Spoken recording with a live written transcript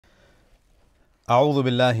أعوذ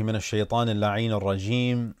بالله من الشيطان اللعين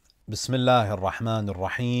الرجيم. بسم الله الرحمن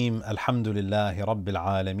الرحيم. الحمد لله رب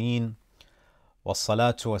العالمين،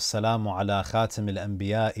 والصلاة والسلام على خاتم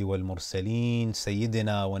الأنبياء والمرسلين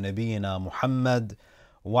سيدنا ونبينا محمد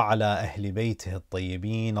وعلى أهل بيته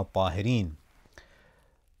الطيبين الطاهرين.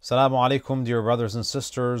 Assalamu alaikum, dear brothers and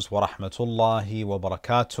sisters, wa rahmatullahi wa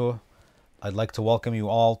barakatuh. I'd like to welcome you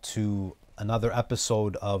all to another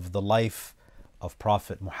episode of the life of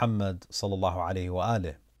Prophet Muhammad sallallahu alaihi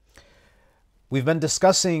wasallam. We've been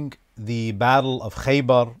discussing the Battle of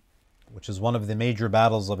Khaybar, which is one of the major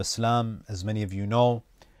battles of Islam, as many of you know.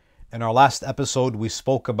 In our last episode, we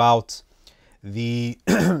spoke about the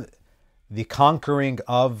the conquering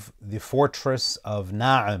of the fortress of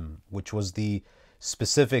Na'im, which was the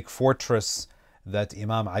specific fortress that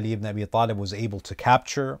Imam Ali ibn Abi Talib was able to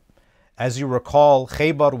capture. As you recall,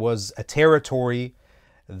 Khaybar was a territory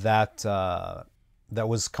that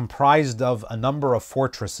was comprised of a number of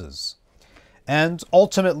fortresses. And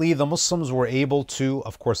ultimately, the Muslims were able to,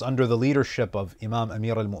 of course, under the leadership of Imam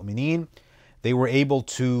Amir al-Mu'mineen, they were able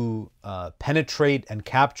to penetrate and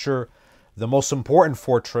capture the most important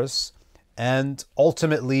fortress. And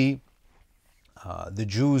ultimately, the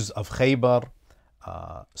Jews of Khaybar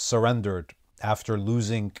surrendered after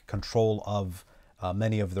losing control of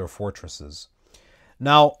many of their fortresses.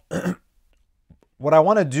 Now, what I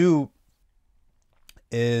want to do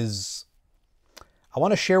is I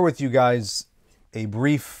want to share with you guys a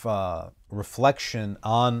brief reflection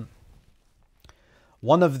on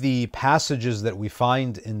one of the passages that we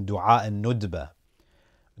find in Dua al-Nudba.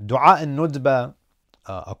 Dua al-Nudba,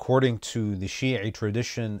 according to the Shi'a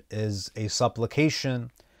tradition, is a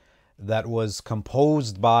supplication that was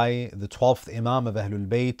composed by the 12th Imam of Ahlul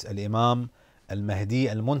Bayt, Al-Imam Al-Mahdi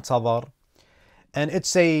Al-Muntadhar. And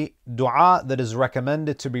it's a dua that is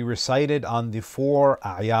recommended to be recited on the 4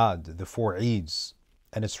 a'yad, the 4 Eids.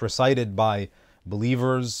 And it's recited by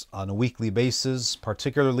believers on a weekly basis,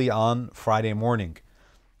 particularly on Friday morning.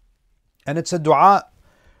 And it's a dua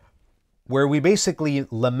where we basically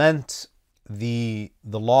lament the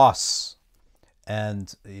loss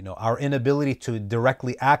and our inability to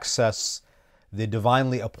directly access the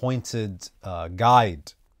divinely appointed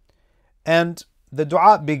guide. And the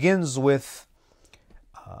dua begins with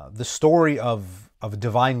the story of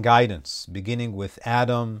divine guidance, beginning with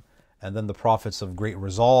Adam, and then the prophets of great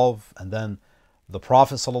resolve, and then the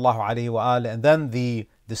Prophet ﷺ, and then the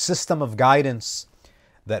system of guidance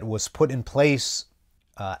that was put in place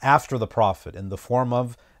after the Prophet in the form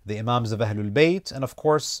of the Imams of Ahlul Bayt. And of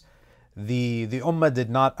course, the Ummah did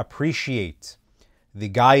not appreciate the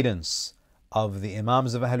guidance of the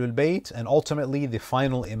Imams of Ahlul Bayt, and ultimately the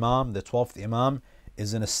final Imam, the 12th Imam,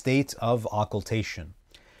 is in a state of occultation.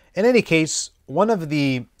 In any case, one of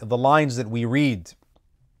the lines that we read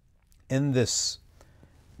in this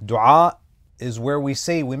dua is where we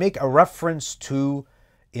make a reference to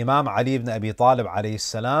Imam Ali ibn Abi Talib alayhi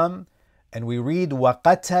salam, and we read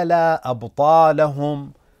وَقَتَلَ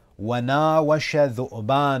أَبْطَالَهُمْ وَنَاوَشَ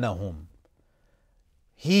ذُؤْبَانَهُمْ.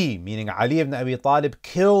 He, meaning Ali ibn Abi Talib,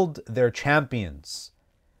 killed their champions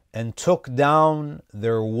and took down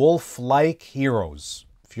their wolf-like heroes.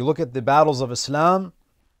 If you look at the battles of Islam,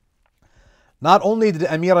 not only did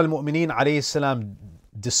Amir al-Mu'mineen alayhi salam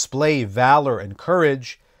display valor and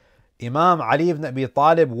courage, Imam Ali ibn Abi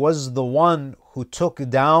Talib was the one who took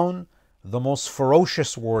down the most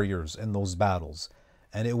ferocious warriors in those battles.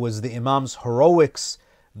 And it was the Imam's heroics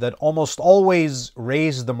that almost always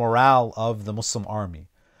raised the morale of the Muslim army.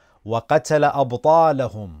 وَقَتَلَ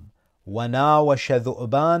أَبْطَالَهُمْ وَنَاوَشَ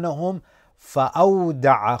ذُؤْبَانَهُمْ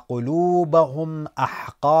فَأَوْدَعَ قُلُوبَهُمْ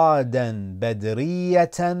أَحْقَادًا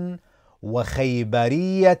بَدْرِيَّةً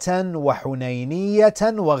وَخَيْبَرِيَّةً وَحُنَيْنِيَّةً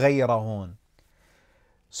وَغَيْرَهُنْ.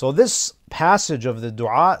 So this passage of the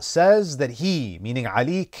dua says that he, meaning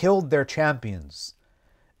Ali, killed their champions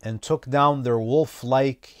and took down their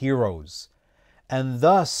wolf-like heroes, and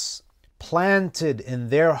thus planted in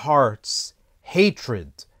their hearts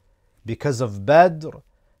hatred because of Badr,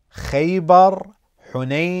 Khaybar,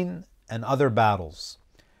 Hunayn, and other battles.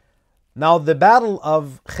 Now, the battle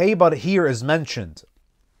of Khaybar here is mentioned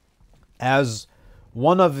as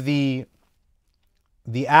one of the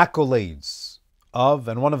accolades of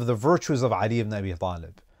and one of the virtues of Ali ibn Abi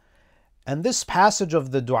Talib. And this passage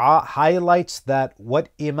of the dua highlights that what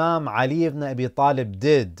Imam Ali ibn Abi Talib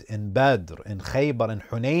did in Badr, in Khaybar, and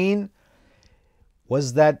Hunayn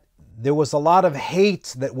was that there was a lot of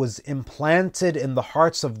hate that was implanted in the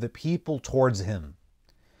hearts of the people towards him.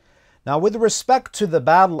 Now, with respect to the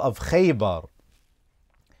battle of Khaybar,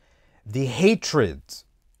 the hatred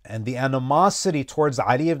and the animosity towards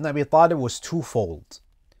Ali ibn Abi Talib was twofold.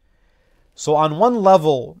 So on one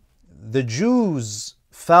level, the Jews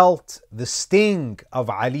felt the sting of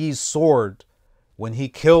Ali's sword when he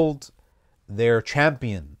killed their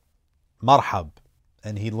champion, Marhab,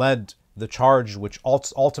 and he led the charge which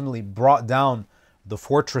ultimately brought down the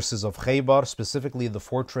fortresses of Khaybar, specifically the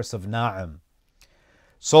fortress of Na'im.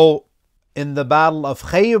 So in the battle of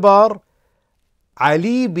Khaybar,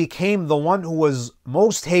 Ali became the one who was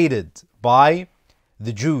most hated by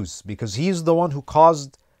the Jews because he's the one who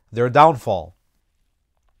caused their downfall.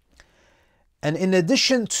 And in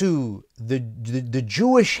addition to the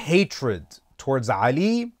Jewish hatred towards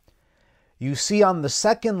Ali, you see on the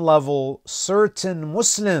second level, certain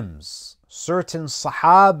Muslims, certain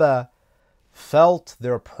Sahaba felt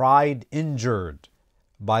their pride injured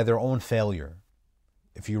by their own failure.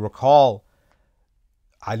 If you recall,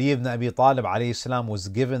 Ali ibn Abi Talib alayhi salam was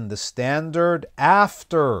given the standard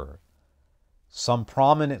after some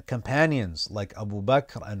prominent companions like Abu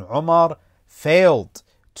Bakr and Umar failed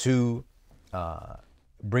to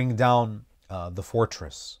bring down the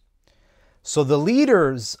fortress. So the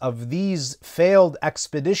leaders of these failed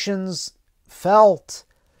expeditions felt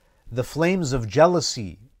the flames of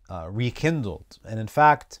jealousy rekindled. And in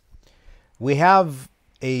fact, we have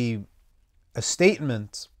a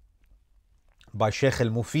statement by Sheikh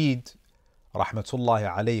al-Mufid, rahmatullahi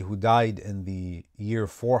alayhi, who died in the year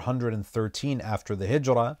 413 after the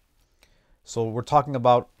Hijrah. So we're talking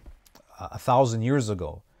about 1,000 years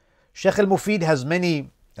ago. Sheikh al-Mufid has many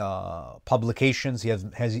publications.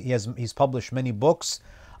 He's published many books.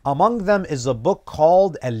 Among them is a book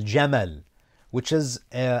called Al-Jamal, which is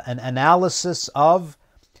an analysis of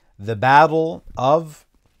the Battle of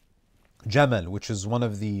Jamal, which is one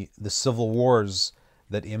of the civil wars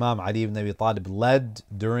that Imam Ali ibn Abi Talib led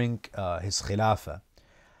during his Khilafah.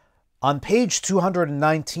 On page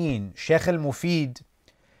 219, Sheikh al-Mufid,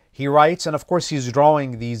 he writes, and of course he's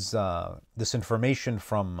drawing this information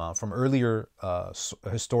from earlier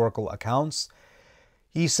historical accounts.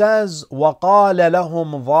 He says, وَقَالَ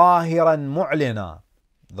لَهُمْ ظَاهِرًا مُعْلِنًا.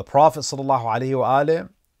 The Prophet ﷺ,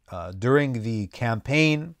 during the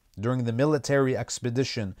campaign, during the military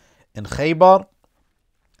expedition in Khaybar,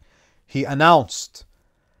 he announced,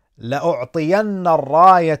 لَأُعْطِيَنَّ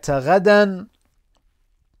الرَّايَةَ غَدًا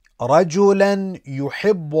رَجُلًا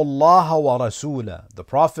يُحِبُّ اللَّهَ وَرَسُولَهُ. The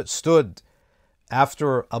Prophet stood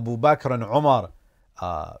after Abu Bakr and Umar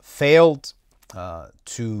failed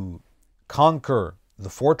to conquer the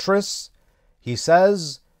fortress. He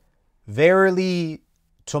says, verily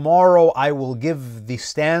tomorrow I will give the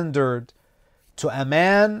standard to a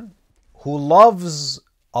man who loves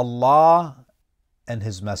Allah and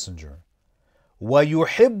His Messenger.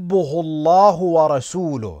 وَيُحِبُّهُ اللَّهُ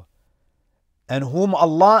وَرَسُولُهُ, and whom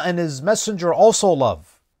Allah and His Messenger also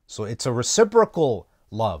love. So it's a reciprocal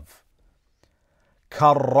love.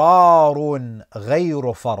 كَرَّارٌ غَيْرُ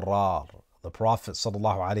فَرَّارٌ. The Prophet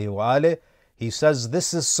ﷺ, he says,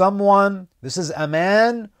 this is a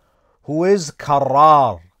man who is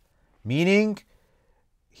karrar, meaning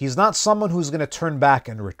he's not someone who's going to turn back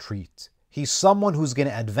and retreat. He's someone who's going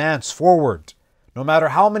to advance forward. No matter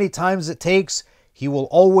how many times it takes, he will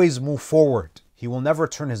always move forward. He will never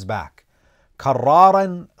turn his back.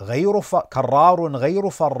 Karrarun ghayru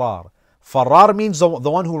farrar. Farrar means the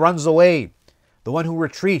one who runs away, the one who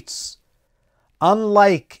retreats.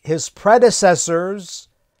 Unlike his predecessors,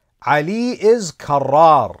 Ali is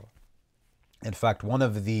karrar. In fact, one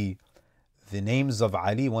of the names of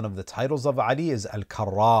Ali, one of the titles of Ali is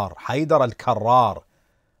Al-Karrar, Haydar Al-Karrar,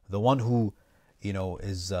 the one who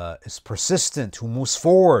is persistent, who moves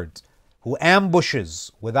forward, who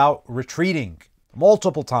ambushes without retreating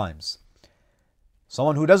multiple times.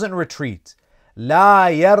 Someone who doesn't retreat. لا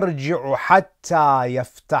يرجع حتى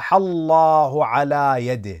يفتح الله على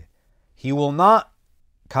يده. He will not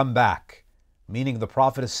come back. Meaning the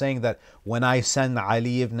Prophet is saying that when I send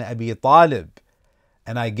Ali ibn Abi Talib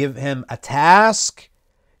and I give him a task,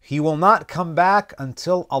 he will not come back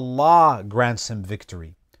until Allah grants him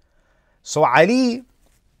victory. So Ali,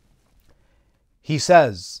 he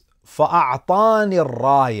says, فَأَعْطَانِ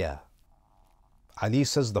الرَّايَةِ. Ali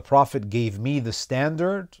says, the Prophet gave me the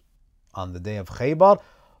standard on the day of Khaybar,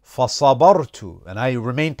 فَصَبَرْتُ, and I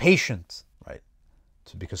remained patient, right?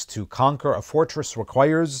 Because to conquer a fortress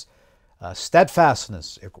requires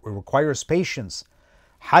steadfastness, it requires patience.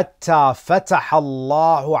 حَتَّى فَتَحَ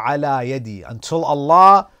اللَّهُ عَلَى يَدِي, until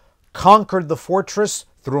Allah conquered the fortress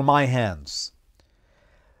through my hands.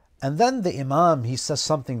 And then the Imam, he says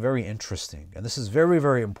something very interesting, and this is very,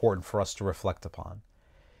 very important for us to reflect upon.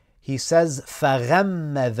 He says,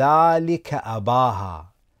 فَغَمَّ ذَلِكَ أَبَاهَا.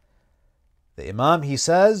 The Imam, he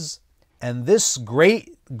says, and this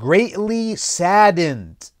greatly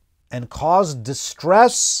saddened and caused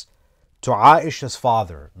distress to Aisha's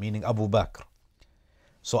father, meaning Abu Bakr.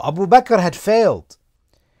 So Abu Bakr had failed.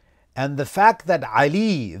 And the fact that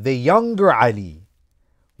Ali, the younger Ali,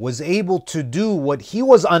 was able to do what he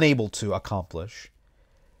was unable to accomplish,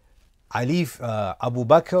 Abu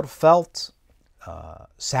Bakr felt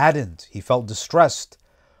saddened, he felt distressed.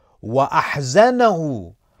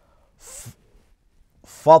 وَأَحْزَنَهُ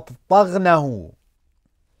فَطَّغْنَهُ.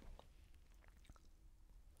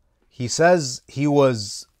 He says he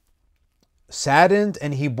was saddened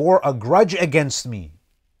and he bore a grudge against me.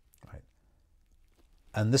 Right?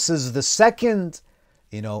 And this is the second,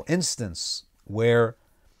 instance where,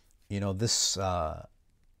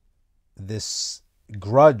 this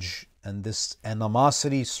grudge and this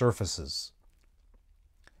animosity surfaces.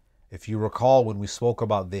 If you recall, when we spoke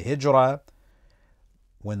about the Hijrah,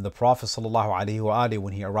 when the Prophet ﷺ,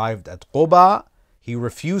 when he arrived at Quba, he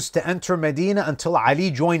refused to enter Medina until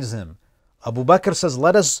Ali joins him. Abu Bakr says,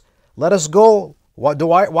 let us go. Why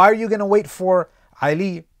are you going to wait for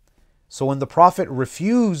Ali? So when the Prophet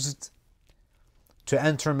refused to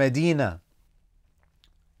enter Medina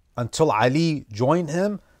until Ali joined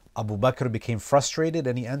him, Abu Bakr became frustrated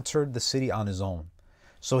and he entered the city on his own.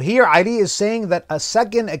 So here Ali is saying that a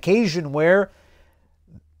second occasion where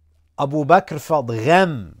Abu Bakr felt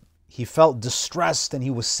gham, he felt distressed and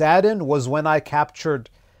he was saddened, was when I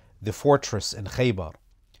captured the fortress in Khaybar.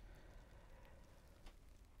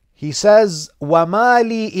 He says, وَمَا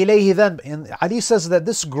لِي إِلَيْهِ ذَنْبٍ. And Ali says that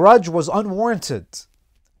this grudge was unwarranted.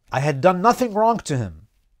 I had done nothing wrong to him.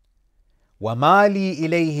 وَمَا لِي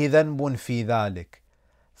إِلَيْهِ ذَنْبٌ فِي ذَلِكَ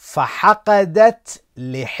فَحَقَدَتْ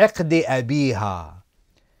لِحِقْدِ أَبِيهَا.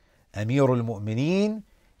 Amir al-Mu'mineen,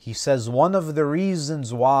 he says one of the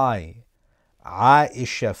reasons why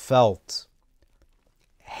Aisha felt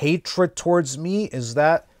hatred towards me is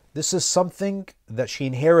that this is something that she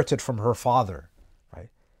inherited from her father. Right?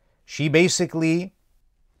 She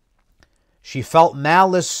felt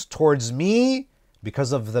malice towards me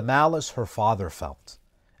because of the malice her father felt.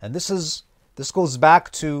 And this goes back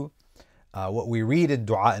to what we read in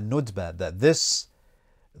Dua al-Nudba, that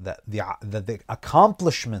the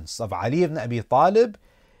accomplishments of Ali ibn Abi Talib,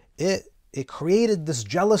 it created this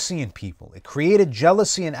jealousy in people. It created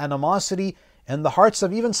jealousy and animosity in the hearts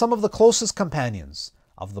of even some of the closest companions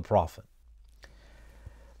of the Prophet.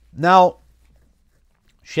 Now,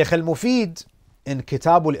 Sheikh al-Mufid in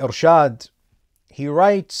Kitab al-Irshad, he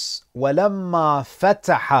writes, وَلَمَّا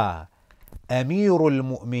فَتَحَ أَمِيرُ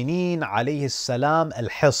الْمُؤْمِنِينَ عَلَيْهِ السَّلَامِ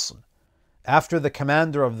الْحِصْنِ. After the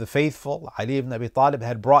commander of the faithful, Ali ibn Abi Talib,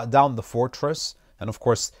 had brought down the fortress, and of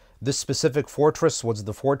course this specific fortress was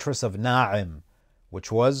the fortress of Na'im,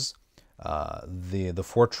 which was the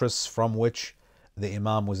fortress from which the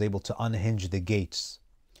Imam was able to unhinge the gates.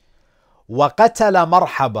 وَقَتَلَ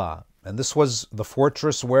مَرْحَبًا. And this was the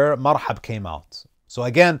fortress where Marhab came out. So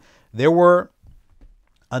again, there were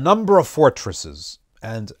a number of fortresses,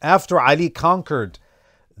 and after Ali conquered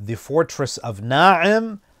the fortress of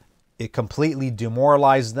Na'im, it completely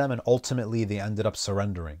demoralized them and ultimately they ended up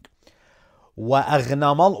surrendering.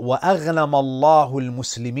 وَأَغْنَمَ اللَّهُ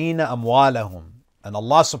الْمُسْلِمِينَ أَمْوَالَهُم. And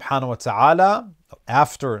Allah subhanahu wa ta'ala,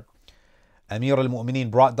 after Amir al-Mu'mineen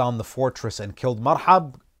brought down the fortress and killed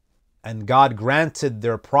Marhab, and God granted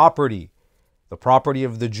their property, the property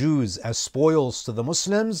of the Jews, as spoils to the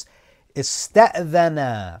Muslims,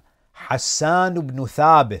 استأذن حسان بن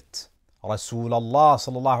ثابت رسول الله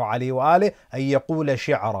صلى الله عليه وآله أن يقول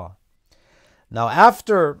شعرا. Now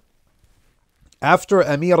after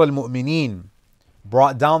Amir al-Mu'mineen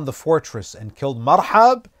brought down the fortress and killed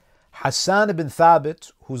Marhab, Hassan ibn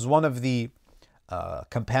Thabit, who's one of the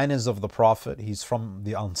companions of the Prophet, he's from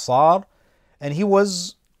the Ansaar, and he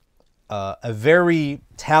was a very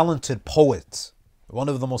talented poet, one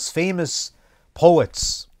of the most famous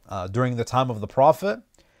poets during the time of the Prophet.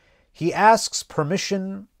 He asks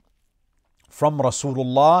permission from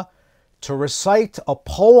Rasulullah to recite a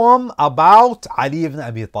poem about Ali ibn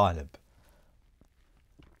Abi Talib.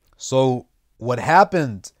 So what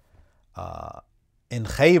happened in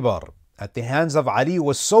Khaybar at the hands of Ali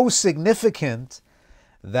was so significant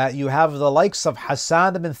that you have the likes of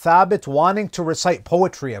Hassan ibn Thabit wanting to recite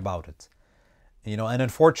poetry about it. And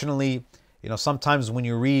unfortunately, sometimes when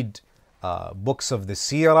you read books of the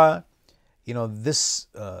seerah,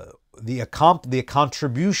 the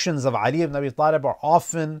contributions of Ali ibn Abi Talib are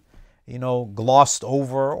often, glossed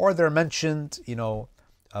over, or they're mentioned,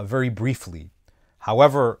 very briefly.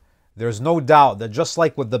 However, there's no doubt that just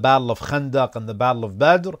like with the Battle of Khandaq and the Battle of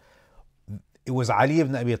Badr, it was Ali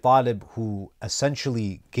ibn Abi Talib who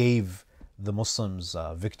essentially gave the Muslims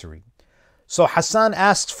victory. So Hassan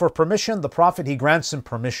asks for permission. The Prophet, he grants him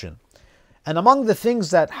permission. And among the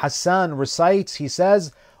things that Hassan recites, he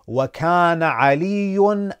says, وَكَانَ عَلِيٌّ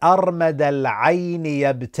أَرْمَدَ الْعَيْنِ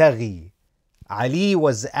يَبْتَغِي. Ali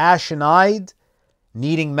was ashen-eyed,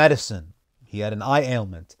 needing medicine. He had an eye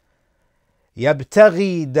ailment.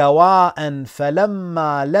 يَبْتَغِي دَوَاءً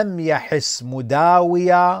فَلَمَّا لَمْ يَحِسْ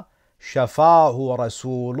مُدَاوِيًا شَفَاهُ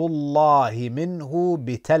رَسُولُ اللَّهِ مِنْهُ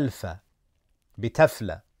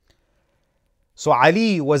بِتَفْلَ. So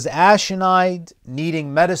Ali was ashen-eyed,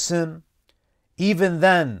 needing medicine. Even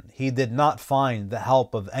then, he did not find the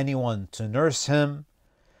help of anyone to nurse him.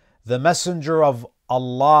 The Messenger of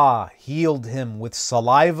Allah healed him with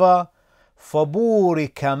saliva.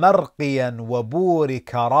 فَبُورِكَ مَرْقِيًا وَبُورِكَ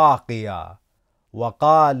رَاقِيًا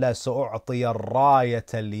وَقَالَ سَأُعْطِيَ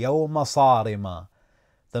الرَّايَةَ الْيَوْمَ صَارِمًا.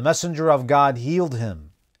 The Messenger of God healed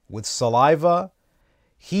him with saliva.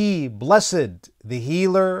 He blessed the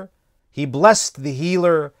healer. He blessed the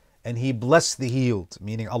healer and he blessed the healed.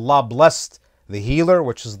 Meaning Allah blessed the healer,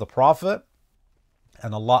 which is the Prophet,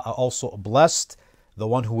 and Allah also blessed the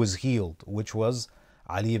one who was healed, which was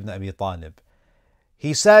Ali ibn Abi Talib.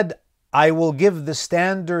 He said, I will give the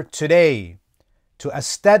standard today to a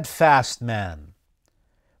steadfast man,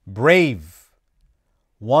 brave,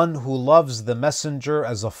 one who loves the Messenger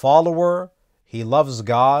as a follower. He loves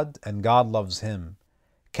God and God loves him.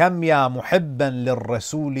 كم يا محبا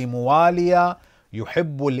للرسول مواليا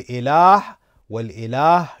يحب الإله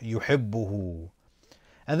والإله يحبه.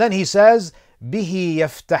 And then he says, به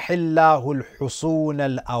يفتح الله الحصون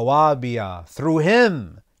الأوابيا. Through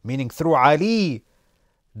him, meaning through Ali,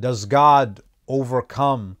 does God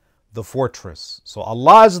overcome the fortress. So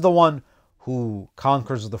Allah is the one who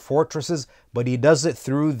conquers the fortresses, but he does it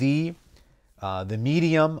through the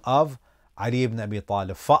medium of Ali ibn Abi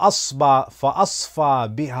Talib. فَأَصْفَى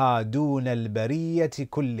بِهَا دُونَ الْبَرِيَّةِ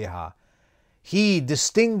كُلِّهَا. He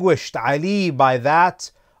distinguished Ali by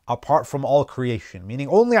that apart from all creation. Meaning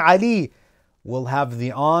only Ali will have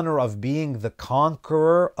the honor of being the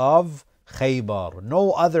conqueror of Khaybar.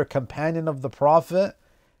 No other companion of the Prophet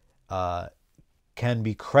can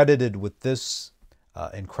be credited with this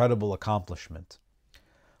incredible accomplishment.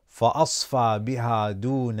 فَأَصْفَى بِهَا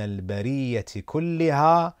دُونَ الْبَرِيَّةِ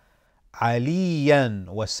كُلِّهَا عَلِيًّا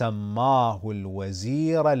وَسَمَّاهُ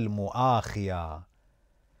الْوَزِيرَ الْمُؤَاخِيَا.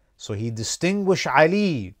 So he distinguished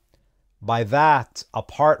Ali by that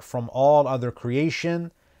apart from all other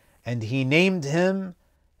creation, and he named him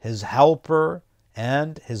his helper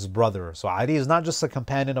and his brother. So Ali is not just a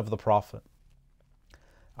companion of the Prophet.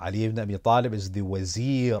 Ali ibn Abi Talib is the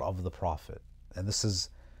wazir of the Prophet. And this is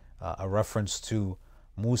a reference to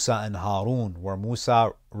Musa and Harun, where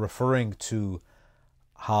Musa, referring to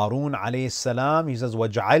Harun alayhi salam, he says,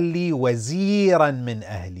 وَاجْعَلْ لِي وَزِيرًا مِّنْ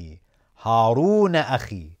أَهْلِي هَارُونَ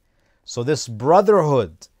أَخِي. So this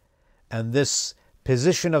brotherhood and this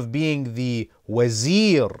position of being the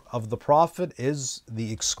wazir of the Prophet is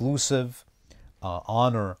the exclusive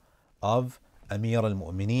honor of Amir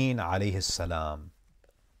al-Mu'mineen alayhi salam.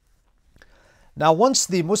 Now, once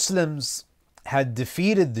the Muslims had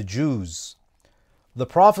defeated the Jews, the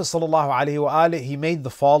Prophet ﷺ, he made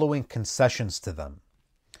the following concessions to them.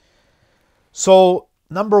 So,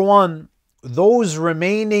 number one, those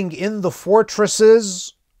remaining in the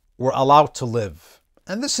fortresses were allowed to live.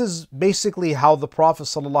 And this is basically how the Prophet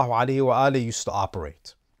ﷺ used to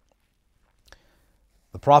operate.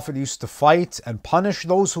 The Prophet used to fight and punish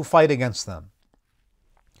those who fight against them.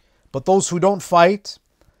 But those who don't fight,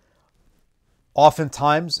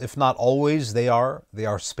 oftentimes, if not always, they are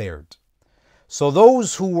spared. So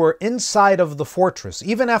those who were inside of the fortress,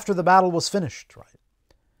 even after the battle was finished, right?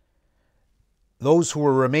 Those who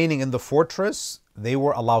were remaining in the fortress, they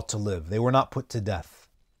were allowed to live. They were not put to death.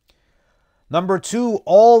 Number two,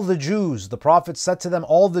 all the Jews, the Prophet said to them,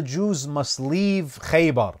 all the Jews must leave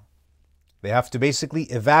Khaybar. They have to basically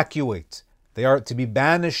evacuate. They are to be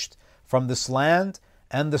banished from this land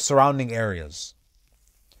and the surrounding areas.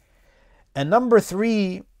 And number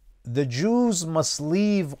three, the Jews must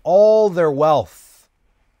leave all their wealth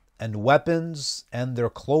and weapons and their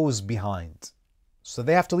clothes behind. So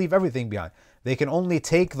they have to leave everything behind. They can only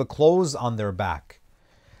take the clothes on their back.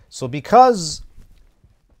 So because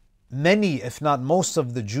many, if not most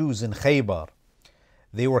of the Jews in Khaybar,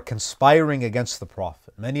 they were conspiring against the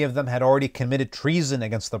Prophet. Many of them had already committed treason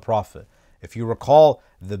against the Prophet. If you recall,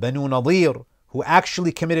 the Banu Nadir, who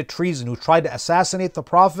actually committed treason, who tried to assassinate the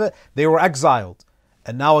Prophet, they were exiled.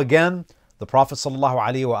 And now again, the Prophet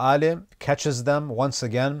ﷺ catches them once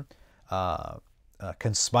again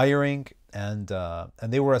conspiring, and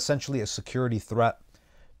they were essentially a security threat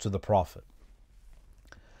to the Prophet.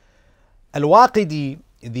 Al-Waqidi,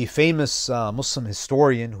 the famous Muslim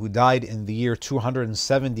historian who died in the year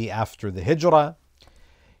 270 after the Hijrah,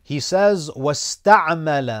 he says,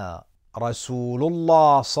 وَاسْتَعْمَلَ رسول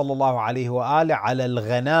الله صلى الله عليه وآله على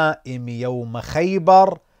الغنائم يوم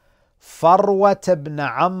خيبر فروة بن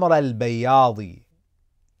عمرو البياضي.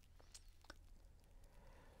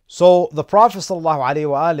 So the Prophet صلى الله عليه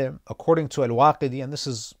وآله, according to Al-Waqidi, and this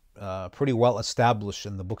is pretty well established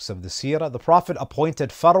in the books of the Seerah, the Prophet appointed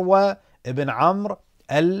Farwa ibn Amr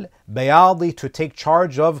al-Bayadi to take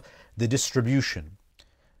charge of the distribution.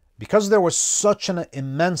 Because there was such an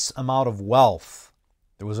immense amount of wealth,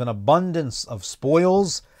 there was an abundance of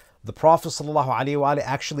spoils, the Prophet ﷺ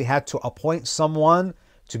actually had to appoint someone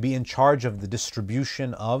to be in charge of the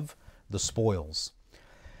distribution of the spoils.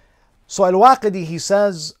 So Al-Waqidi, he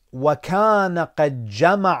says, وَكَانَ قَدْ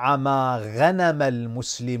جَمَعَ مَا غَنَمَ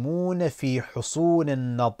الْمُسْلِمُونَ فِي حُصُونِ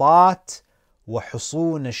النَّطَاتِ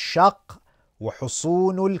وَحُصُونِ الشَّقِّ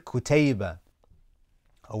وَحُصُونُ الْكُتَيْبَةِ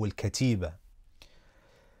أو الْكَتِيبَةِ.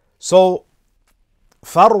 So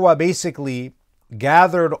Farwa basically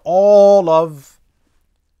gathered all of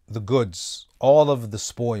the goods, all of the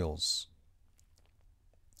spoils.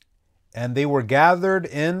 And they were gathered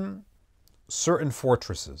in certain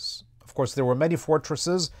fortresses. Of course, there were many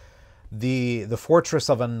fortresses. The fortress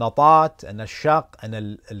of Al-Natat and Al-Shaq and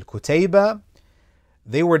Al-Kutayba,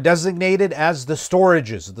 they were designated as the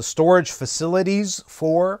storages, the storage facilities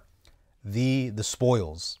for the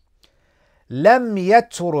spoils. لم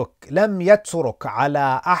يترك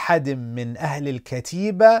على أحد من أهل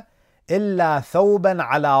الكتيبة إلا ثوبا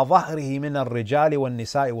على ظهره من الرجال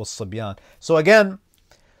والنساء والصبيان. So again,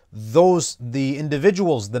 the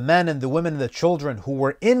individuals, the men and the women and the children who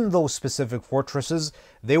were in those specific fortresses,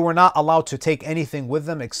 they were not allowed to take anything with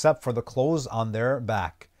them except for the clothes on their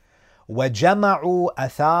back. وَجَمَعُوا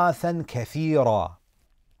أَثَاثًا كَثِيرًا.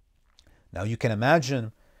 Now you can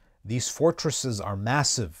imagine, these fortresses are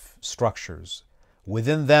massive structures.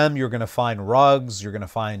 Within them, you're going to find rugs, you're going to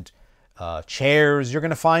find chairs, you're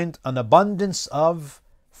going to find an abundance of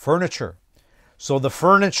furniture. So the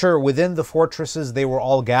furniture within the fortresses, they were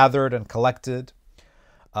all gathered and collected.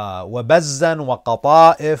 وَبَزًّا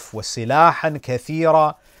وَقَطَائِفْ وَسِلَاحًا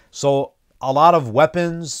كَثِيرًا. So a lot of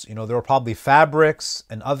weapons, there were probably fabrics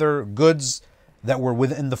and other goods that were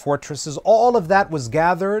within the fortresses. All of that was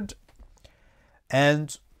gathered.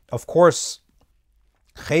 And of course,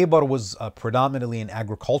 Khaybar was predominantly an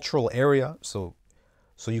agricultural area. So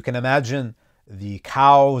you can imagine the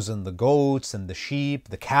cows and the goats and the sheep,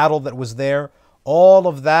 the cattle that was there. All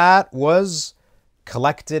of that was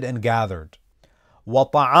collected and gathered.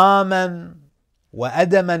 وَطَعَامًا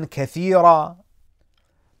وَأَدَمًا كَثِيرًا.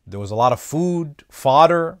 There was a lot of food,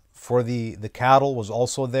 fodder for the cattle was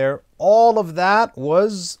also there. All of that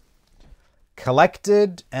was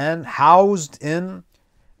collected and housed in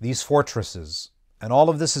these fortresses. And all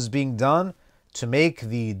of this is being done to make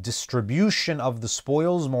the distribution of the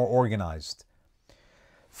spoils more organized.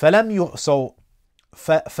 فَأَمَّا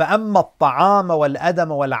الطَّعَامَ وَالْأَدَمَ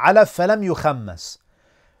وَالْعَلَفَ فَلَمْ يُخَمَّسْ.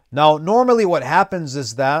 Now, normally what happens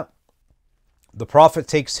is that the Prophet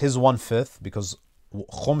takes his 1/5, because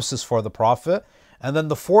Khums is for the Prophet, and then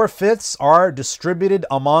the 4/5 are distributed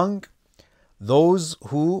among those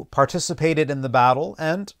who participated in the battle,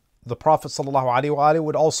 and the Prophet ﷺ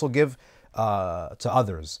would also give to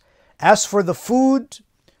others. As for the food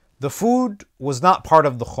was not part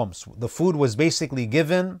of the Khums. The food was basically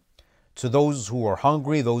given to those who were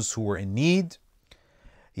hungry, those who were in need.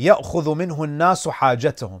 يَأْخُذُ مِنْهُ النَّاسُ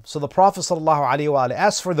حَاجَتَهُم. So the Prophet ﷺ,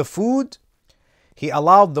 as for the food, he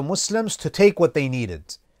allowed the Muslims to take what they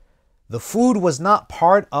needed. The food was not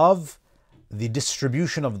part of the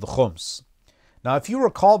distribution of the Khums. Now, if you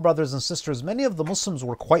recall, brothers and sisters, many of the Muslims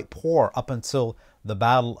were quite poor up until the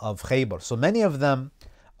Battle of Khaybar. So many of them,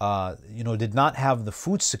 did not have the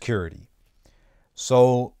food security.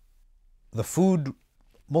 So the food,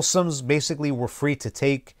 Muslims basically were free to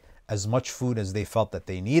take as much food as they felt that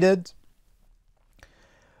they needed.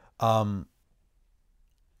 What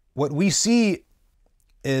we see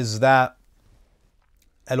is that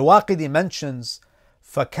Al-Waqidi mentions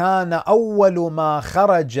فَكَانَ أَوَّلُ مَا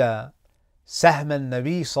خَرَجَ سَهْمَ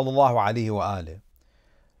النَّبِي صلى الله عليه وآله.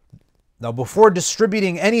 Now, before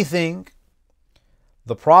distributing anything,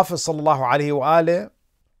 the Prophet صلى الله عليه وآله,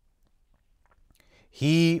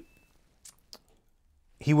 he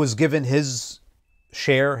was given his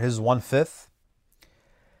share, his 1/5.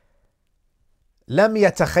 لم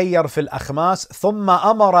يتخير في الأخماس ثم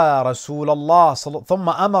أمر رسول الله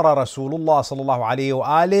صلى الله عليه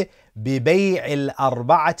وآله ببيع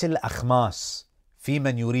الأربعة الأخماس في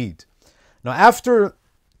من يريد. Now, after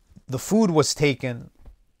the food was taken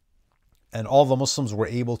and all the Muslims were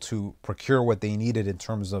able to procure what they needed in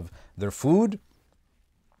terms of their food,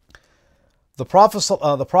 the Prophet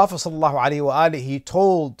ﷺ, he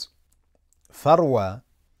told Farwa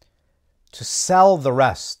to sell the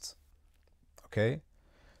rest. Okay,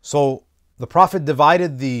 so the Prophet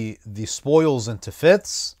divided the spoils into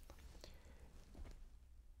fifths.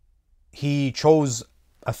 He chose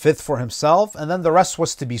a fifth for himself, and then the rest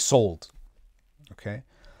was to be sold. Okay,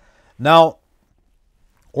 now,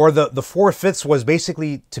 or the 4/5 was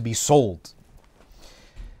basically to be sold.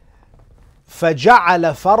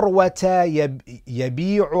 فَجَعَلَ فَرْوَةَ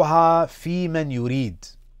يَبِيعُهَا فِي مَنْ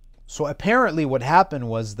يُرِيدُ. So apparently what happened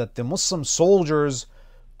was that the Muslim soldiers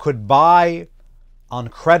could buy on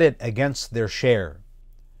credit against their share,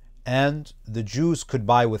 and the Jews could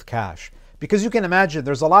buy with cash. Because you can imagine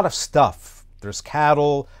there's a lot of stuff. There's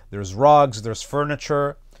cattle, there's rugs, there's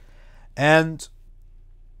furniture, and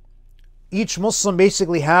each Muslim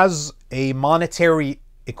basically has a monetary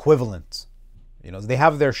equivalent. You know, they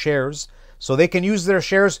have their shares, so they can use their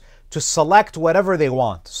shares to select whatever they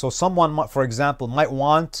want. So someone, for example, might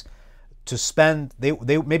want to spend,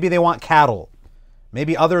 maybe they want cattle,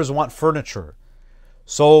 maybe others want furniture.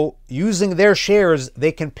 So using their shares,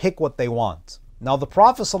 they can pick what they want. Now the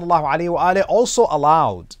Prophet ﷺ also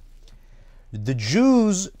allowed the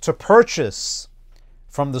Jews to purchase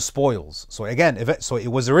from the spoils. So again, so it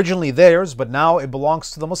was originally theirs, but now it belongs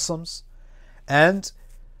to the Muslims. And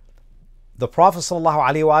the Prophet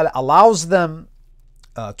ﷺ allows them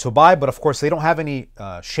to buy, but of course they don't have any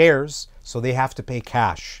shares, so they have to pay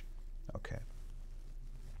cash. Okay.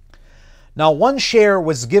 Now 1 share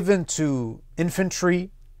was given to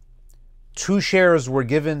infantry, 2 shares were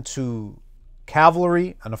given to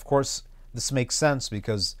cavalry, and of course this makes sense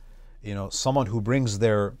because, you know, someone who brings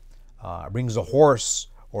a horse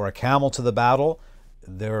or a camel to the battle,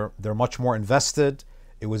 they're much more invested.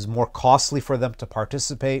 It was more costly for them to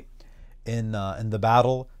participate in the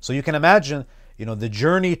battle. So you can imagine, you know, the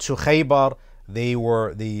journey to Khaybar, they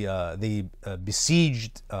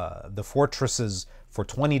besieged the fortresses for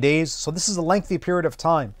 20 days. So this is a lengthy period of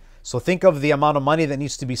time. So think of the amount of money that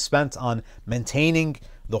needs to be spent on maintaining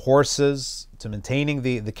the horses, to maintaining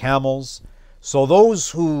the camels. So those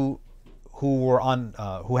so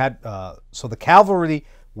the cavalry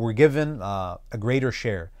were given a greater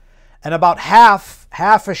share, and about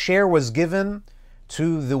half a share was given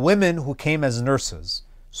to the women who came as nurses.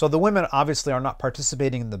 So the women obviously are not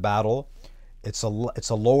participating in the battle. It's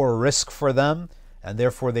a lower risk for them, and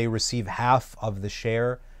therefore they receive half of the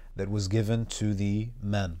share that was given to the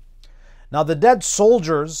men. Now the dead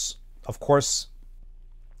soldiers, of course,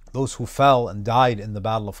 those who fell and died in the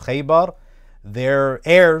Battle of Khaybar, their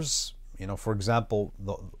heirs, you know, for example,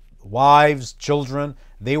 the wives, children,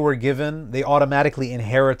 they automatically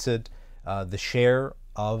inherited the share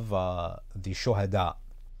of the shuhada.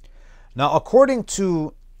 Now, according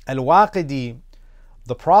to Al-Waqidi,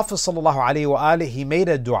 the Prophet ﷺ, he made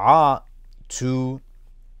a dua to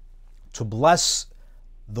bless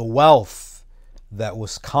the wealth that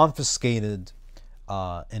was confiscated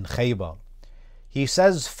in Khaybar. He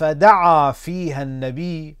says, فَدَعَى فِيهَا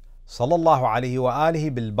النَّبِيُّ صلى الله عليه وآله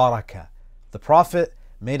بالبركة. The Prophet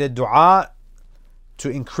made a dua to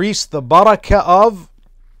increase the barakah of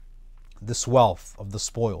this wealth, of the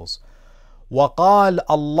spoils. وقال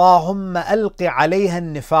اللهم ألق عليها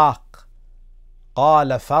النفاق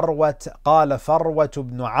قال فروة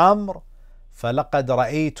بن عمرو فلقد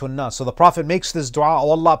رأيت الناس. So the Prophet makes this dua,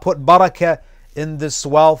 oh Allah, put barakah in this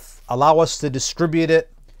wealth, allow us to distribute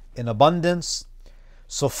it in abundance.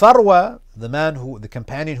 So Farwa, the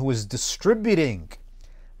companion who was distributing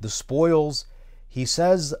the spoils, he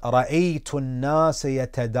says, رَأَيْتُ النَّاسَ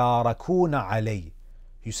يَتَدَارَكُونَ عَلَيْهِ.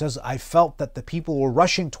 He says, I felt that the people were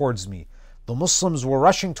rushing towards me. The Muslims were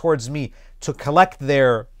rushing towards me to collect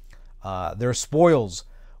their spoils.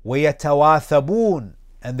 وَيَتَوَاثَبُونَ.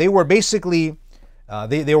 And they were basically,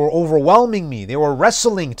 they were overwhelming me. They were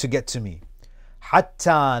wrestling to get to me.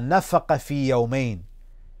 حَتَّى نَفَقَ فِي يَوْمَيْنِ.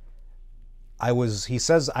 He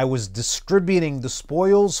says, I was distributing the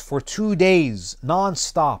spoils for 2 days,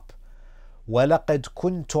 non-stop. وَلَقَدْ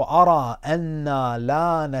كُنْتُ أَرَى أَنَّا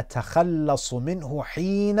لَا نَتَخَلَّصُ مِنْهُ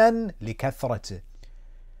حِينًا لِكَثْرَتِهِ.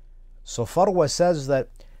 So Farwa says that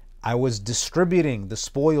I was distributing the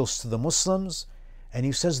spoils to the Muslims, and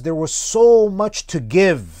he says there was so much to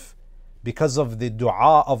give because of the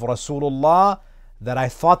dua of Rasulullah that I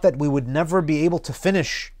thought that we would never be able to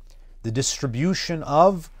finish the distribution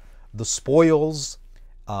of the spoils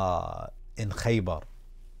in Khaybar.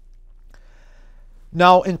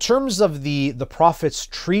 Now, in terms of the Prophet's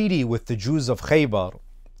treaty with the Jews of Khaybar,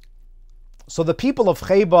 so the people of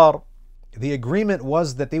Khaybar, the agreement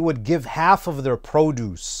was that they would give half of their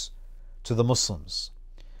produce to the Muslims.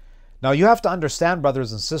 Now you have to understand,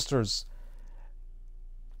 brothers and sisters,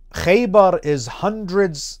 Khaybar is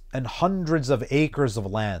hundreds and hundreds of acres of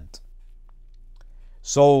land.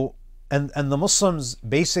 So, and the Muslims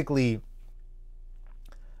basically,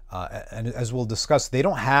 and as we'll discuss, they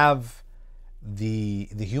don't have the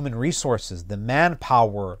human resources, the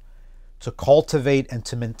manpower to cultivate and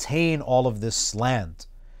to maintain all of this land.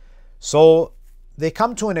 So they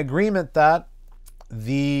come to an agreement that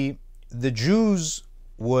the Jews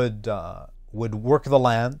would work the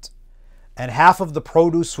land, and half of the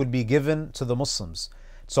produce would be given to the Muslims.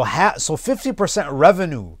 So 50%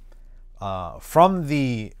 revenue from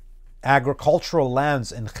the agricultural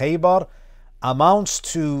lands in Khaybar amounts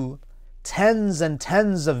to tens and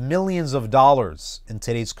tens of millions of dollars in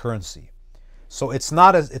today's currency. So it's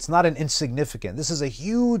not an insignificant. This is a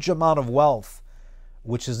huge amount of wealth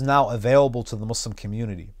which is now available to the Muslim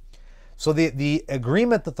community. So the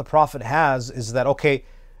agreement that the Prophet has is that, okay,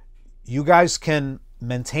 you guys can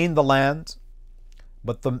maintain the land,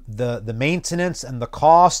 but the maintenance and the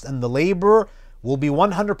cost and the labor will be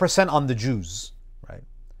 100% on the Jews, right?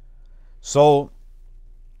 So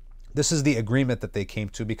this is the agreement that they came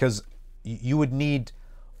to, because you would need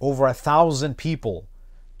over 1,000 people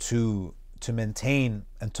to maintain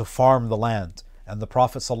and to farm the land. And the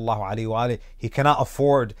Prophet ﷺ, he cannot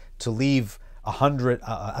afford to leave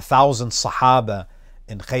 1,000 Sahaba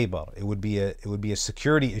in Khaybar. It would be a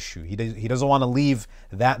security issue. He doesn't want to leave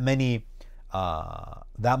that much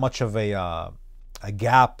of a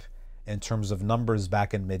gap in terms of numbers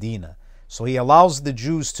back in Medina. So he allows the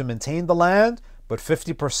Jews to maintain the land, but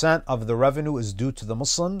 50% of the revenue is due to the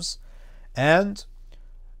Muslims. And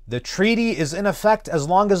the treaty is in effect as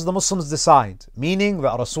long as the Muslims decide, meaning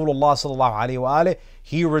that Rasulullah ﷺ,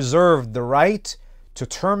 he reserved the right to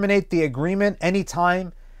terminate the agreement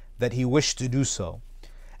anytime that he wished to do so.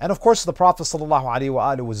 And of course the Prophet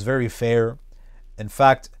ﷺ was very fair. In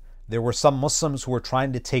fact, there were some Muslims who were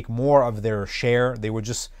trying to take more of their share. They would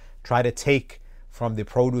just try to take from the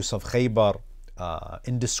produce of Khaybar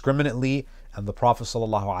indiscriminately, and the Prophet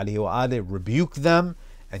ﷺ rebuked them,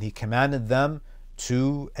 and he commanded them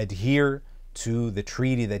to adhere to the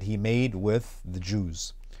treaty that he made with the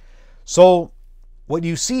Jews. So what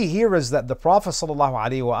you see here is that the Prophet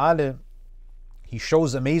ﷺ, he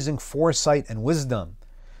shows amazing foresight and wisdom.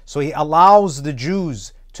 So he allows the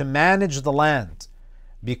Jews to manage the land,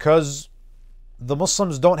 because the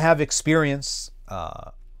Muslims don't have experience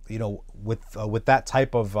with that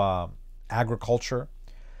type of agriculture.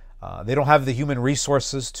 They don't have the human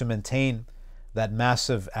resources to maintain that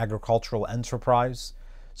massive agricultural enterprise.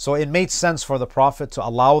 So it made sense for the Prophet to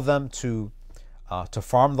allow them to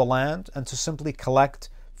farm the land and to simply collect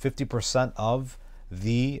 50% of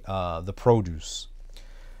the produce.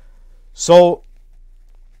 So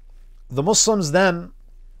the Muslims then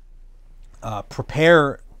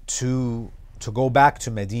prepare to go back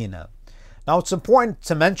to Medina. Now it's important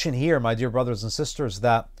to mention here, my dear brothers and sisters,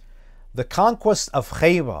 that the conquest of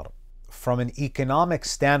Khaybar from an economic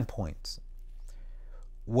standpoint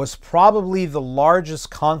was probably the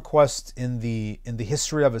largest conquest in the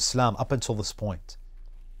history of Islam up until this point.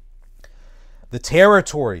 The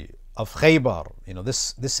territory of Khaybar,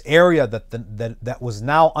 this area that was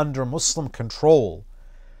now under Muslim control,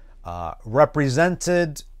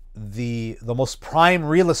 represented the most prime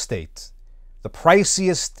real estate. The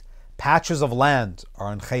priciest patches of land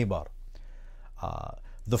are in Khaybar.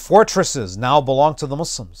 The fortresses now belong to the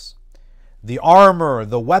Muslims. The armor,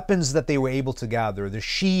 the weapons that they were able to gather, the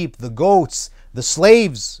sheep, the goats, the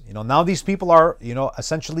slaves. Now these people are,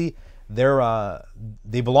 essentially,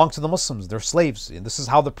 they belong to the Muslims. They're slaves. And this is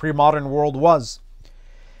how the pre-modern world was.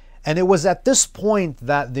 And it was at this point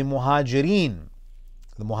that the Muhajireen,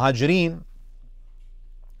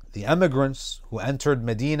 the immigrants who entered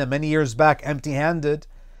Medina many years back empty-handed,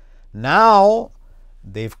 now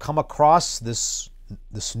they've come across this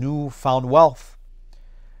newfound wealth.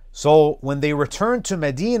 So when they returned to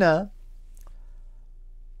Medina,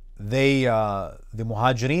 the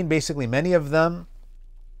Muhajireen, basically many of them,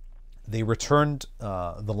 they returned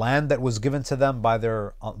the land that was given to them by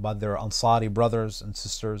their Ansari brothers and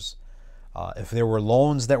sisters. If there were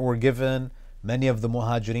loans that were given, many of the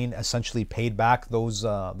Muhajireen essentially paid back those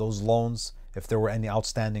loans, if there were any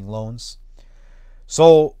outstanding loans.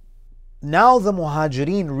 So now the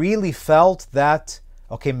Muhajireen really felt that,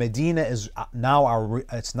 okay, Medina is now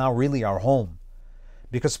it's now really our home.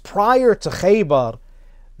 Because prior to Khaybar,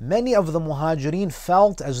 many of the Muhajireen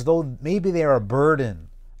felt as though maybe they are a burden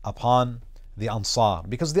upon the Ansar,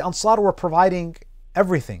 because the Ansar were providing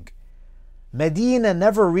everything. Medina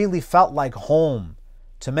never really felt like home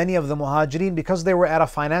to many of the Muhajireen because they were at a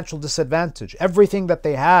financial disadvantage. Everything that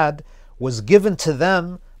they had was given to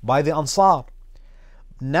them by the Ansar.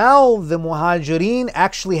 Now the Muhajireen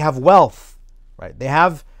actually have wealth, right? They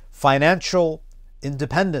have financial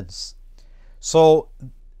independence. So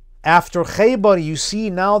after Khaybar, you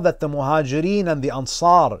see now that the Muhajireen and the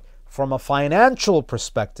Ansar, from a financial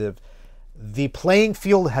perspective, the playing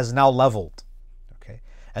field has now leveled. Okay,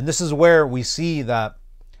 and this is where we see that,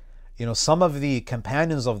 you know, some of the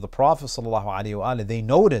companions of the Prophet ﷺ, they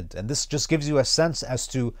noted, and this just gives you a sense as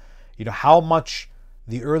to, you know, how much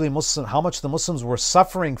the Muslims were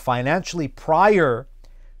suffering financially prior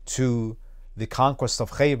to the conquest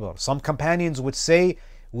of Khaybar. Some companions would say,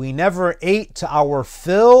 we never ate to our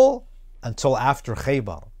fill until after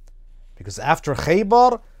Khaybar. Because after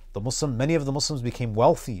Khaybar, many of the Muslims became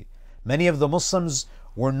wealthy. Many of the Muslims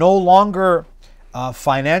were no longer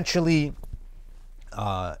financially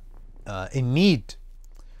in need.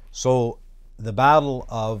 So the battle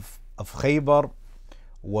of Khaybar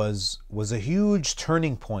was a huge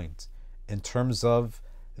turning point in terms of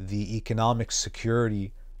the economic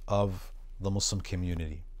security of the Muslim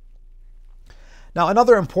community. Now,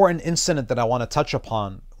 another important incident that I want to touch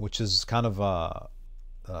upon, which is kind of a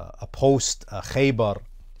post-Khaybar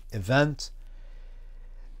event.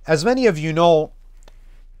 As many of you know,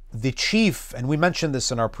 the chief, and we mentioned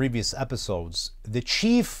this in our previous episodes, the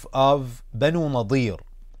chief of Banu Nadir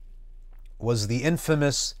was the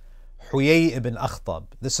infamous Huyayy ibn Akhtab.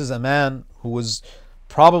 This is a man who was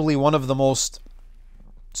probably one of the most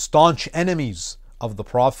staunch enemies of the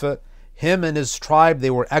Prophet. Him and his tribe,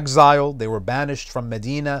 they were exiled, they were banished from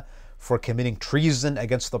Medina for committing treason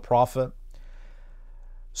against the Prophet.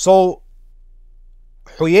 So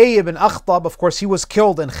Huyayy ibn Akhtab, of course, he was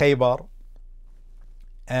killed in Khaybar,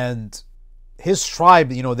 and his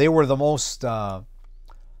tribe, you know, they were the most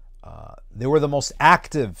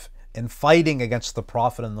active in fighting against the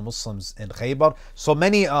Prophet and the Muslims in Khaybar. So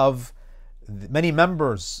many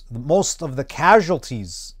members, most of the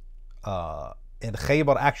casualties in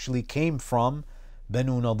Khaybar actually came from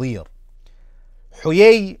Banu Nadir.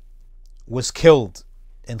 Huyayy was killed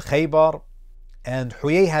in Khaybar, and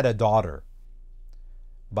Huyayy had a daughter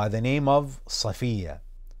by the name of Safiyyah.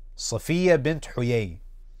 Safiyyah bint Huyayy.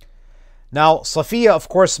 Now, Safiyyah, of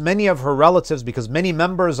course, many of her relatives, because many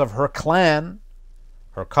members of her clan,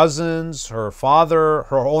 her cousins, her father,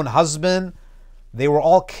 her own husband, they were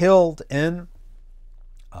all killed in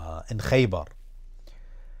Khaybar.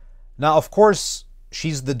 Now, of course,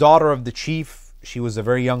 she's the daughter of the chief. She was a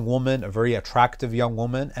very young woman, a very attractive young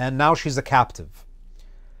woman, and now she's a captive.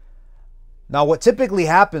 Now, what typically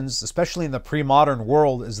happens, especially in the pre-modern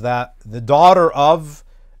world, is that the daughter of,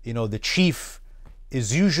 you know, the chief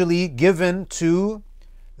is usually given to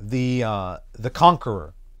the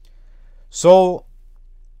conqueror. So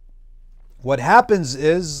what happens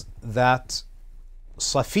is that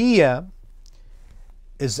Safiyyah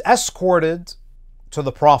is escorted to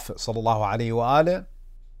the Prophet ﷺ,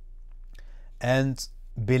 and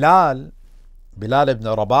Bilal ibn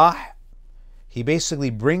Rabah, he basically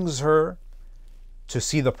brings her to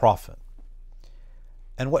see the Prophet.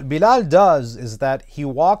 And what Bilal does is that he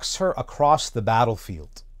walks her across the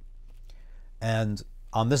battlefield. And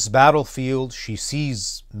on this battlefield, she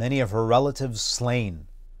sees many of her relatives slain.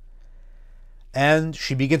 And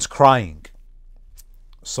she begins crying.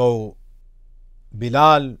 So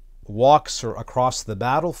Bilal walks her across the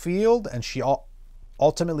battlefield, and she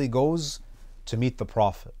ultimately goes to meet the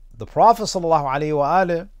Prophet. The Prophet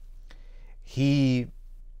ﷺ, he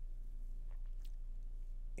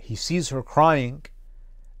sees her crying,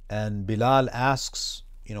 and Bilal asks,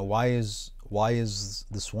 you know, why is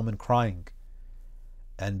this woman crying?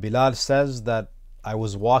 And Bilal says that I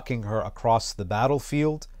was walking her across the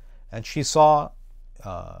battlefield, and she saw,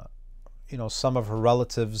 you know, some of her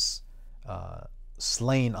relatives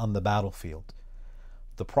slain on the battlefield.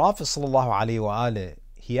 The Prophet ﷺ,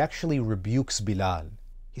 he actually rebukes Bilal.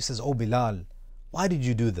 He says, "Oh Bilal, why did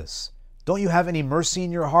you do this? Don't you have any mercy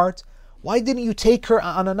in your heart? Why didn't you take her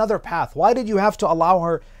on another path? Why did you have to allow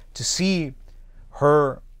her to see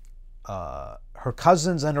her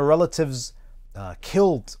cousins and her relatives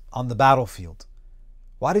killed on the battlefield?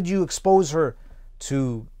 Why did you expose her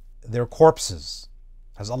to their corpses?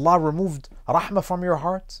 Has Allah removed rahmah from your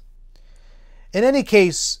heart?" In any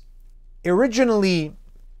case, originally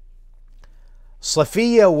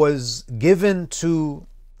Safiyyah was given to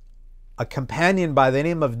a companion by the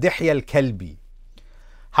name of Dihya al-Kalbi.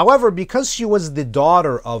 However, because she was the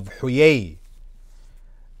daughter of Huyayy,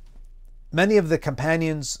 many of the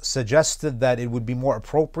companions suggested that it would be more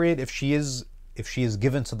appropriate if if she is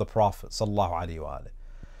given to the Prophet sallallahu alaihi wasallam.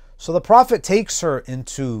 So the Prophet takes her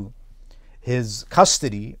into his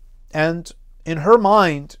custody, and in her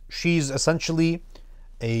mind, she's essentially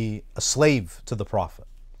a slave to the Prophet.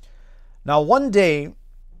 Now, one day,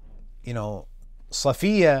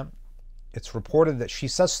 Safiyyah, it's reported that she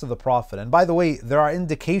says to the Prophet, and by the way, there are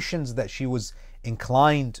indications that she was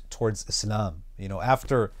inclined towards Islam.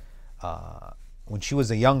 After when she was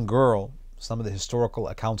a young girl, some of the historical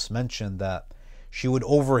accounts mention that she would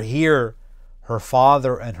overhear her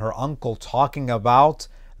father and her uncle talking about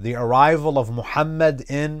the arrival of Muhammad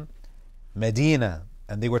in Medina,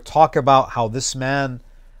 and they would talk about how this man,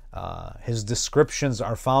 his descriptions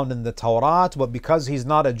are found in the Torah, but because he's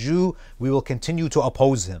not a Jew, we will continue to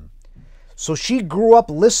oppose him. So she grew up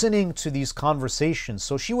listening to these conversations,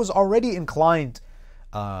 so she was already inclined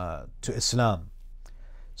to Islam.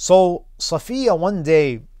 So Safiyyah, one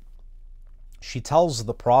day, she tells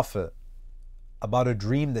the Prophet about a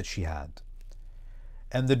dream that she had.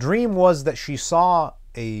 And the dream was that she saw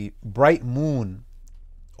a bright moon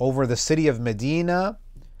over the city of Medina,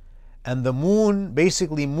 and the moon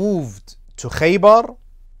basically moved to Khaybar.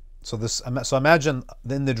 So imagine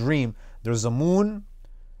in the dream, there's a moon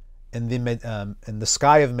in the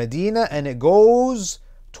sky of Medina, and it goes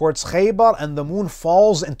towards Khaybar, and the moon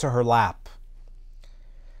falls into her lap.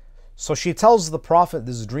 So she tells the Prophet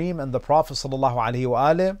this dream, and the Prophet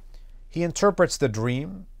ﷺ, he interprets the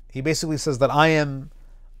dream. He basically says that I am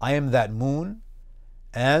that moon,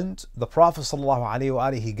 and the Prophet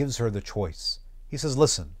ﷺ, he gives her the choice. He says,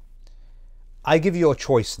 listen, I give you a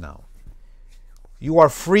choice now. You are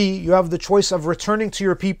free. You have the choice of returning to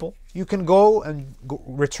your people. You can go and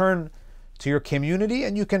return to your community,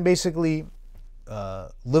 and you can basically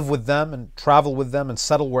live with them and travel with them and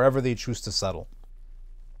settle wherever they choose to settle.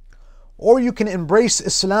 Or you can embrace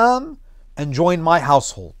Islam and join my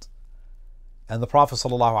household. And the Prophet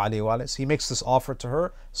ﷺ, he makes this offer to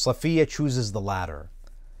her. Safiyyah chooses the latter.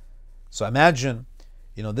 So imagine,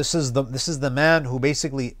 this is the man who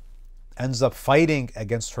basically ends up fighting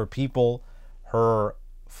against her people. Her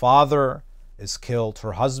father is killed,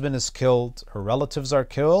 her husband is killed, her relatives are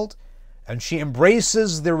killed, and she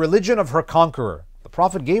embraces the religion of her conqueror. The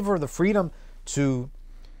Prophet gave her the freedom to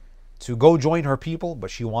go join her people, but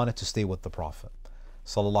she wanted to stay with the Prophet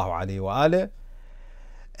sallallahu alaihi wasallam.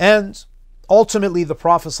 And ultimately, the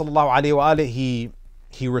Prophet sallallahu alaihi wasallam,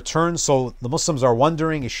 he returns. So the Muslims are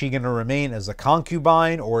wondering, is she going to remain as a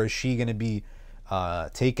concubine, or is she going to be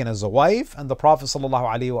taken as a wife? And the Prophet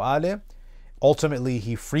sallallahu alaihi wasallam, ultimately,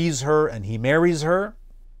 he frees her and he marries her,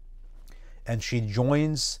 and she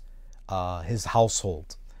joins his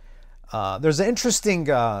household. There's an interesting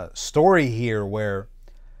story here where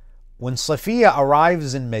when Safiyyah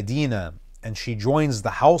arrives in Medina and she joins the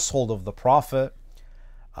household of the Prophet,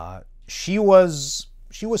 she was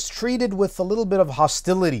treated with a little bit of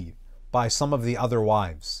hostility by some of the other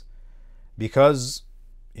wives, because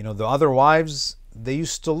the other wives, they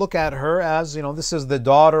used to look at her as, this is the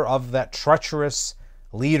daughter of that treacherous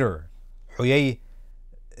leader, Huyayy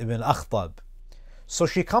ibn Akhtab. So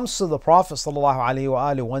she comes to the Prophet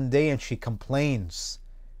ﷺ one day and she complains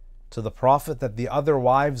to the Prophet that the other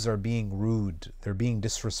wives are being rude, they're being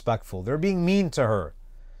disrespectful, they're being mean to her.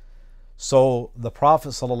 So the Prophet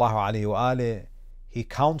ﷺ, he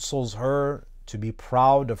counsels her to be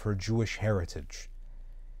proud of her Jewish heritage.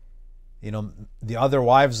 The other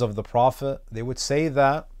wives of the Prophet, they would say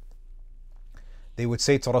to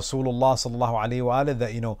Rasulullah sallallahu alaihi wasallam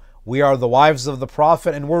that, we are the wives of the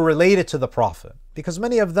Prophet and we're related to the Prophet, because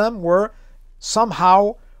many of them were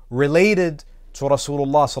somehow related to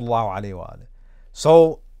Rasulullah sallallahu alaihi wasallam.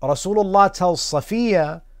 So Rasulullah tells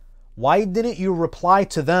Safiyyah, why didn't you reply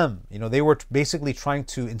to them? They were basically trying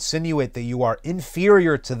to insinuate that you are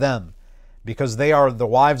inferior to them, because they are the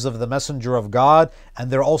wives of the Messenger of God and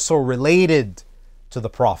they're also related to the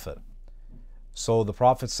Prophet. So the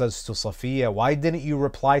Prophet says to Safiyyah, why didn't you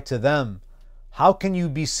reply to them? How can you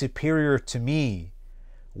be superior to me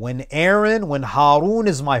when Harun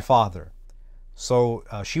is my father? So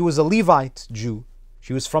she was a Levite Jew.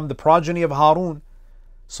 She was from the progeny of Harun.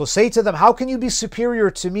 So say to them, how can you be superior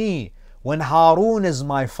to me when Harun is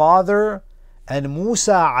my father and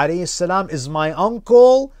Musa alayhi salam is my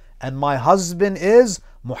uncle and my husband is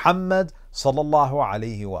Muhammad sallallahu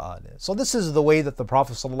alayhi wa alayhi. So this is the way that the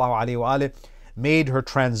Prophet sallallahu alayhi wa alayhi made her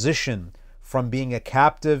transition from being a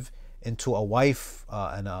captive into a wife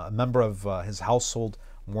and a member of his household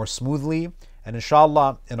more smoothly. And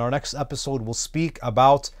inshallah, in our next episode, we'll speak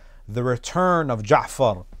about the return of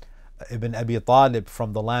Ja'far ibn Abi Talib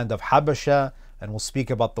from the land of Habasha, and we'll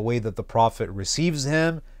speak about the way that the Prophet receives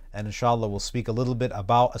him And inshallah, we'll speak a little bit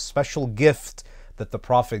about a special gift that the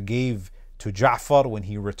Prophet gave to Ja'far when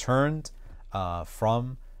he returned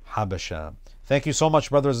from Habasha. Thank you so much,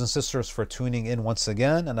 brothers and sisters, for tuning in once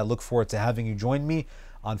again, and I look forward to having you join me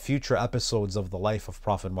on future episodes of the life of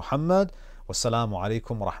Prophet Muhammad. Wassalamu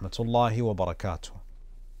alaikum wa rahmatullahi wa barakatuh.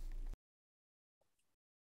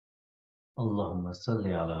 Allahumma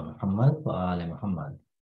salli ala Muhammad wa ali Muhammad.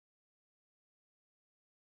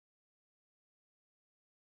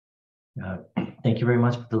 Thank you very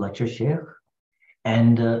much for the lecture, Sheikh.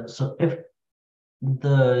 And so if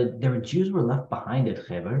there were Jews were left behind at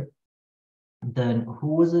Khaybar, then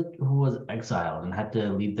who was it who was exiled and had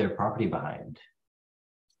to leave their property behind?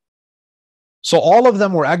 So all of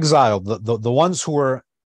them were exiled. The ones who were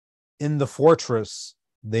in the fortress,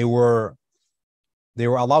 they were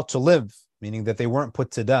allowed to live, meaning that they weren't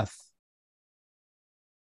put to death.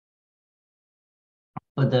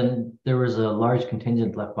 But then there was a large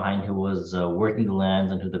contingent left behind who was working the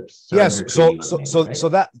lands under the Yes, surrender treaty was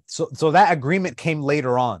made, right? so that agreement came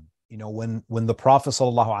later on. You know, when the Prophet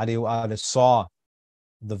ﷺ saw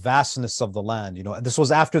the vastness of the land, you know, this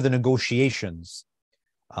was after the negotiations.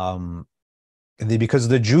 Because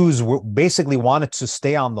the Jews basically wanted to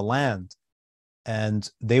stay on the land, and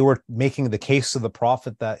they were making the case to the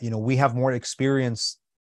Prophet that, you know, we have more experience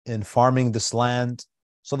in farming this land.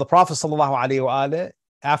 So the Prophet ﷺ,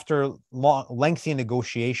 after lengthy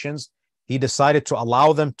negotiations, he decided to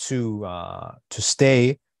allow them to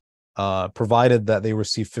stay, provided that they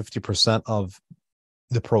receive 50% of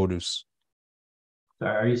the produce. So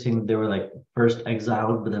are you saying they were like first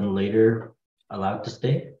exiled, but then later allowed to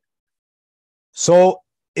stay? So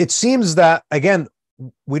it seems that, again,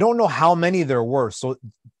 we don't know how many there were. So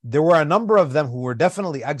there were a number of them who were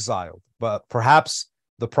definitely exiled, but perhaps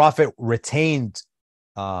the Prophet retained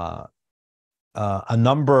a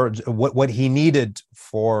number, what he needed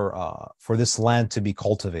for this land to be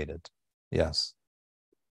cultivated. Yes.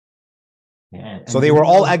 Yeah, so they were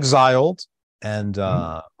all exiled, and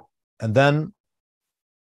then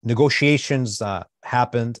negotiations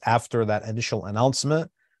happened after that initial announcement.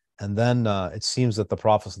 And then it seems that the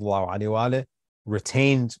Prophet ﷺ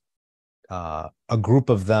retained a group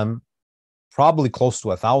of them, probably close to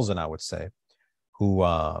 1,000, I would say, who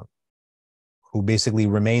basically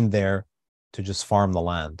remained there to just farm the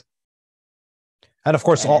land. And of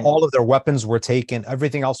course, all of their weapons were taken.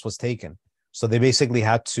 Everything else was taken. So they basically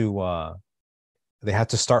had to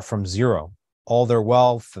start from zero. All their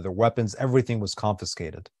wealth, their weapons, everything was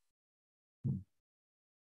confiscated.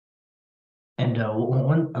 And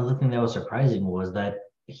one other thing that was surprising was that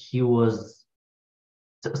he was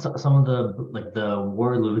some of the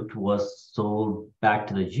war loot was sold back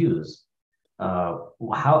to the Jews.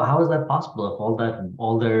 How is that possible if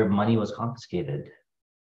all their money was confiscated?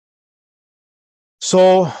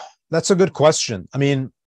 So that's a good question. I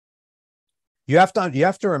mean, you have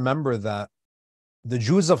to remember that the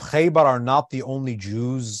Jews of Khaybar are not the only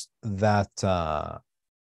Jews that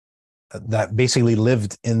basically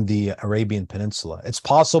lived in the Arabian Peninsula. It's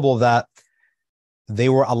possible that they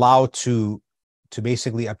were allowed to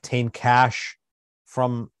basically obtain cash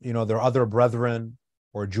from, you know, their other brethren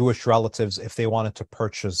or Jewish relatives if they wanted to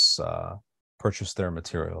purchase their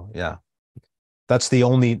material. Yeah, that's the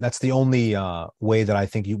only way that I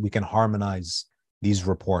think we can harmonize these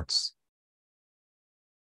reports.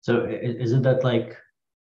 So is it that like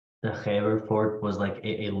the Khaybar fort was like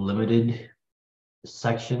a limited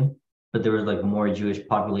section, but there was like more Jewish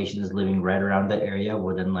populations living right around that area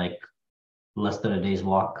within like less than a day's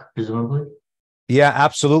walk, presumably? Yeah,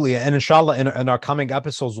 absolutely. And inshallah, in our coming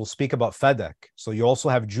episodes, we'll speak about Fedek. So you also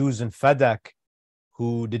have Jews in Fedek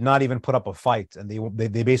who did not even put up a fight, and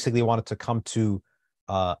they basically wanted to come to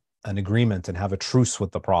an agreement and have a truce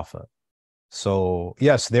with the Prophet. So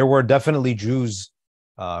yes, there were definitely Jews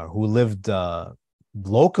who lived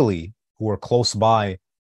locally, who were close by,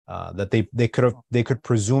 that they could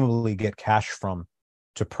presumably get cash from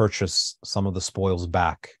to purchase some of the spoils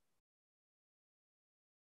back.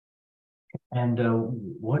 And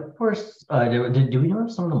what was do we know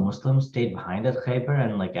if some of the Muslims stayed behind at Khaybar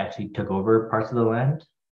and like actually took over parts of the land?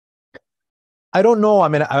 I don't know. I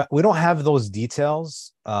mean, we don't have those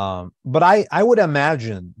details, but I would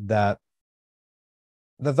imagine that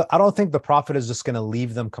I don't think the Prophet is just going to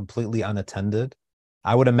leave them completely unattended.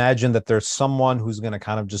 I would imagine that there's someone who's going to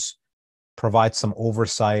kind of just provide some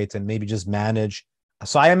oversight and maybe just manage.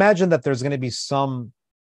 So I imagine that there's going to be some,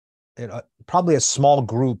 probably a small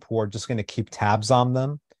group who are just going to keep tabs on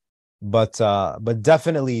them, but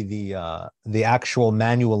definitely the actual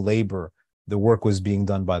manual labor, the work was being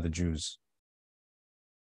done by the Jews.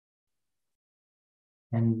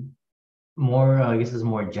 And more, I guess, is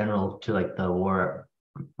more general to like the war.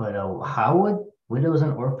 But how would widows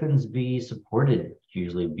and orphans be supported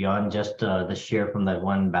usually beyond just the share from that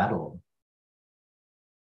one battle?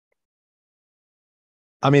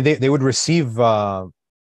 I mean, they would receive a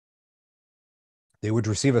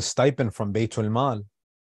stipend from Baytul Mal.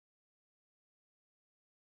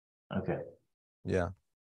 Okay. Yeah.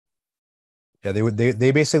 Yeah,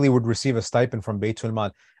 they basically would receive a stipend from Baytul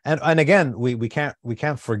Mal. And again, we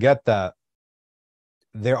can't forget that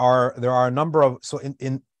there are a number of, so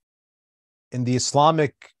in the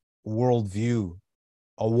Islamic worldview,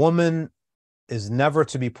 a woman is never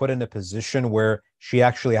to be put in a position where she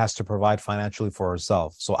actually has to provide financially for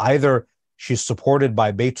herself. So either she's supported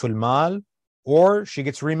by Baytul Mal or she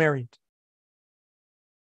gets remarried.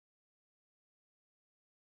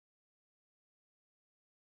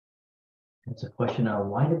 It's a question of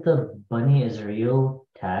why did the Bani Israel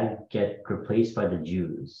tag get replaced by the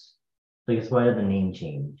Jews? I guess why did the name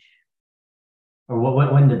change? Or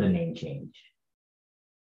when did the name change?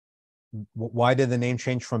 Why did the name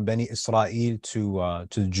change from Bani Israel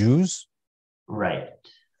to Jews? Right.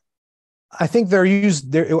 I think they're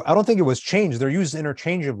used there. I don't think it was changed. They're used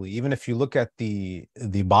interchangeably. Even if you look at the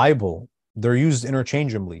Bible, they're used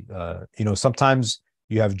interchangeably. Sometimes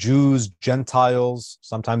you have Jews, Gentiles.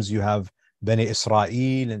 Sometimes you have Beni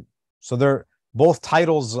Israel, and so they're both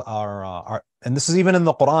titles are. And this is even in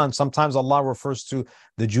the Quran. Sometimes Allah refers to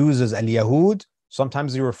the Jews as Al Yahud.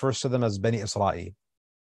 Sometimes He refers to them as Beni Israel.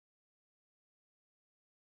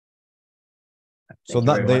 So Thank you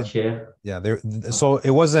that very they, much, Sheikh. yeah, they're so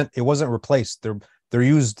it wasn't replaced. They're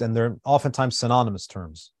used and they're oftentimes synonymous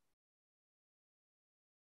terms.